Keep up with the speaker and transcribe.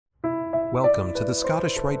Welcome to the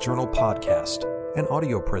Scottish Rite Journal podcast, an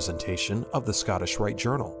audio presentation of the Scottish Rite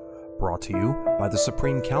Journal, brought to you by the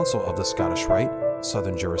Supreme Council of the Scottish Rite,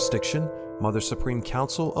 Southern Jurisdiction, Mother Supreme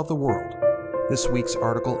Council of the World. This week's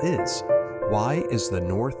article is, Why is the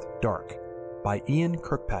North Dark? By Ian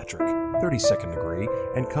Kirkpatrick, 32nd degree,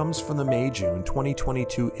 and comes from the May-June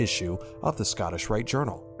 2022 issue of the Scottish Rite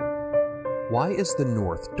Journal. Why is the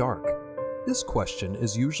North dark? This question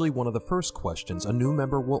is usually one of the first questions a new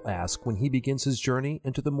member will ask when he begins his journey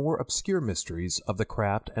into the more obscure mysteries of the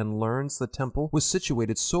craft and learns the temple was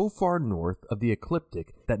situated so far north of the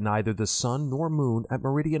ecliptic that neither the sun nor moon at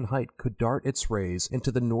meridian height could dart its rays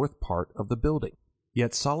into the north part of the building.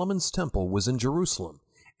 Yet Solomon's temple was in Jerusalem,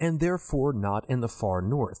 and therefore not in the far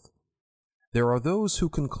north. There are those who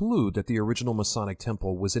conclude that the original Masonic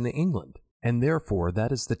temple was in England, and therefore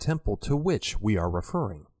that is the temple to which we are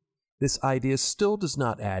referring. This idea still does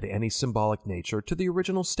not add any symbolic nature to the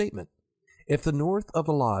original statement. If the north of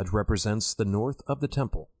the lodge represents the north of the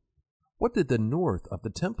temple, what did the north of the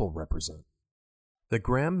temple represent? The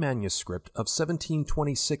Graham manuscript of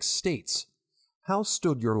 1726 states, "How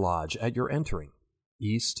stood your lodge at your entering?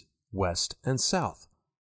 East, west, and south.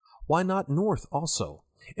 Why not north also?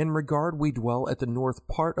 In regard we dwell at the north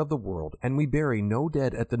part of the world, and we bury no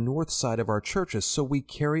dead at the north side of our churches, so we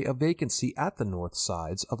carry a vacancy at the north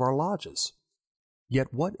sides of our lodges.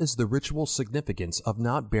 Yet what is the ritual significance of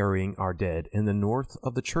not burying our dead in the north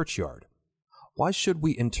of the churchyard? Why should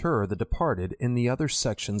we inter the departed in the other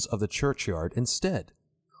sections of the churchyard instead?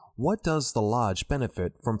 What does the lodge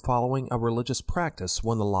benefit from following a religious practice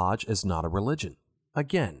when the lodge is not a religion?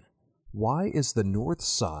 Again, why is the north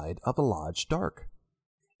side of the lodge dark?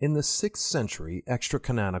 In the 6th century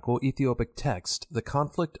extra-canonical Ethiopic text, The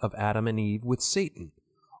Conflict of Adam and Eve with Satan,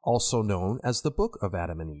 also known as the Book of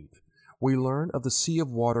Adam and Eve, we learn of the sea of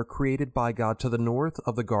water created by God to the north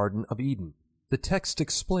of the Garden of Eden. The text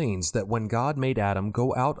explains that when God made Adam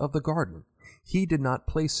go out of the garden, he did not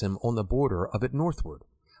place him on the border of it northward,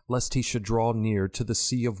 lest he should draw near to the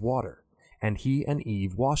sea of water, and he and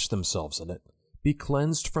Eve wash themselves in it, be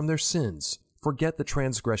cleansed from their sins, forget the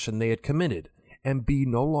transgression they had committed, and be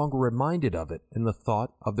no longer reminded of it in the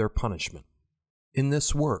thought of their punishment. In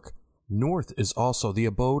this work, north is also the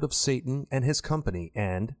abode of Satan and his company,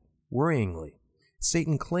 and, worryingly,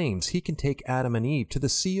 Satan claims he can take Adam and Eve to the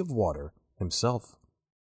sea of water himself.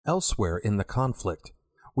 Elsewhere in the conflict,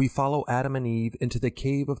 we follow Adam and Eve into the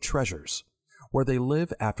cave of treasures, where they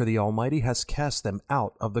live after the Almighty has cast them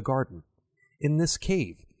out of the garden. In this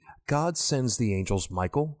cave, God sends the angels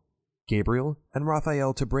Michael, Gabriel, and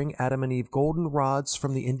Raphael to bring Adam and Eve golden rods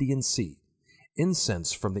from the Indian Sea,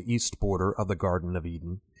 incense from the east border of the Garden of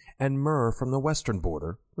Eden, and myrrh from the western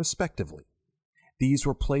border, respectively. These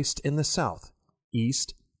were placed in the south,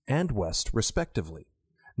 east, and west, respectively.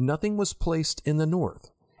 Nothing was placed in the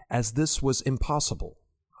north, as this was impossible,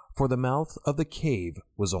 for the mouth of the cave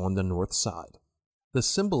was on the north side. The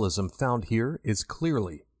symbolism found here is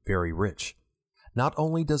clearly very rich. Not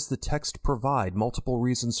only does the text provide multiple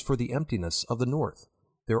reasons for the emptiness of the north,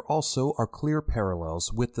 there also are clear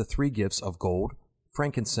parallels with the three gifts of gold,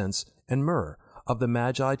 frankincense, and myrrh of the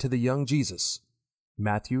Magi to the young Jesus,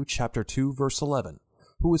 Matthew chapter 2, verse 11,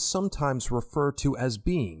 who is sometimes referred to as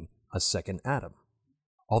being a second Adam.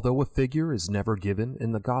 Although a figure is never given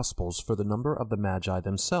in the Gospels for the number of the Magi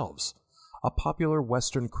themselves, a popular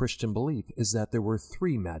Western Christian belief is that there were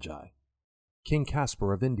three Magi: King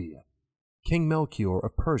Caspar of India, King Melchior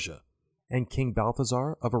of Persia, and King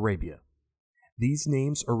Balthasar of Arabia. These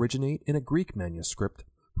names originate in a Greek manuscript,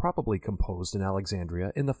 probably composed in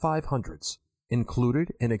Alexandria in the 500s,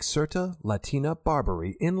 included in Excerpta Latina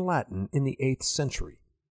Barbari in Latin in the 8th century.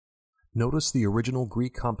 Notice the original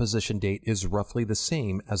Greek composition date is roughly the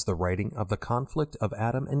same as the writing of the conflict of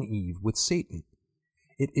Adam and Eve with Satan.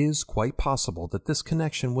 It is quite possible that this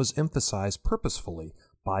connection was emphasized purposefully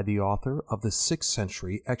by the author of the 6th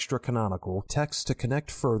century extra-canonical text to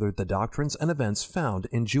connect further the doctrines and events found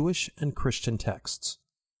in Jewish and Christian texts.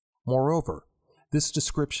 Moreover, this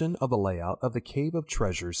description of the layout of the Cave of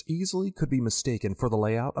Treasures easily could be mistaken for the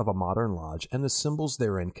layout of a modern lodge and the symbols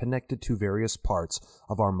therein connected to various parts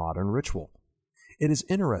of our modern ritual. It is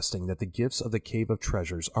interesting that the gifts of the Cave of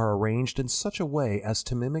Treasures are arranged in such a way as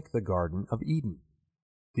to mimic the Garden of Eden.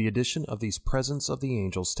 The addition of these presents of the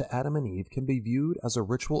angels to Adam and Eve can be viewed as a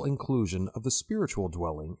ritual inclusion of the spiritual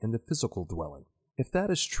dwelling in the physical dwelling. If that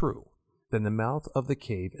is true, then the mouth of the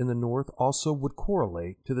cave in the north also would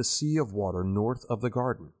correlate to the sea of water north of the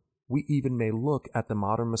garden. We even may look at the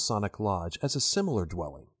modern Masonic lodge as a similar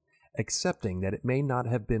dwelling, accepting that it may not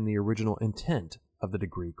have been the original intent of the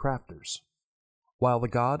degree crafters. While the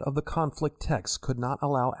God of the conflict text could not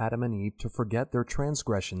allow Adam and Eve to forget their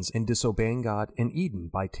transgressions in disobeying God in Eden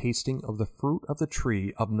by tasting of the fruit of the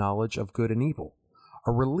tree of knowledge of good and evil,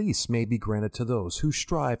 a release may be granted to those who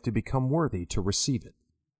strive to become worthy to receive it.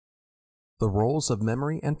 The roles of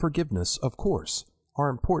memory and forgiveness, of course, are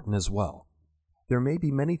important as well. There may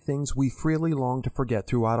be many things we freely long to forget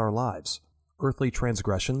throughout our lives: earthly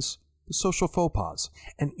transgressions, social faux pas,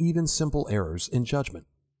 and even simple errors in judgment.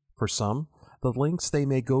 For some, the lengths they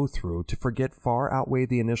may go through to forget far outweigh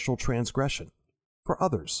the initial transgression. For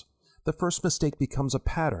others, the first mistake becomes a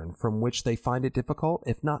pattern from which they find it difficult,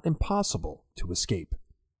 if not impossible, to escape.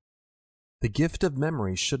 The gift of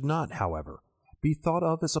memory should not, however, be thought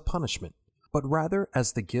of as a punishment, but rather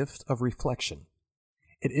as the gift of reflection.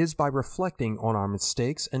 It is by reflecting on our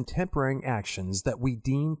mistakes and tempering actions that we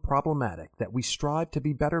deem problematic that we strive to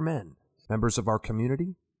be better men, members of our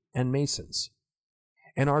community, and Masons.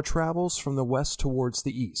 In our travels from the west towards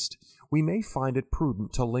the east, we may find it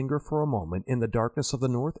prudent to linger for a moment in the darkness of the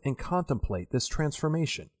north and contemplate this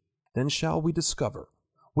transformation. Then shall we discover,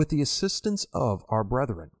 with the assistance of our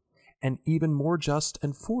brethren, an even more just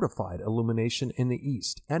and fortified illumination in the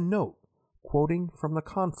east, and note, quoting from the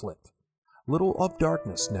conflict, "Little of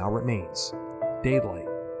darkness now remains. Daylight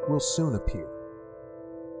will soon appear."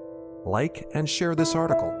 Like and share this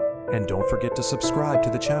article, and don't forget to subscribe to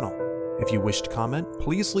the channel. If you wish to comment,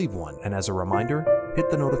 please leave one, and as a reminder,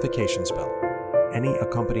 hit the notifications bell. Any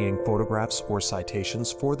accompanying photographs or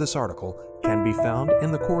citations for this article can be found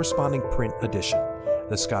in the corresponding print edition.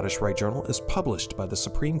 The Scottish Rite Journal is published by the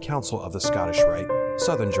Supreme Council of the Scottish Rite,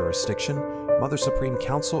 Southern Jurisdiction, Mother Supreme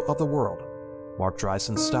Council of the World. Mark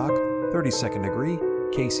Dreisen Stock, 32nd degree,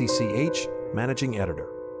 KCCH, Managing Editor.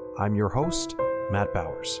 I'm your host, Matt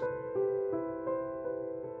Bowers.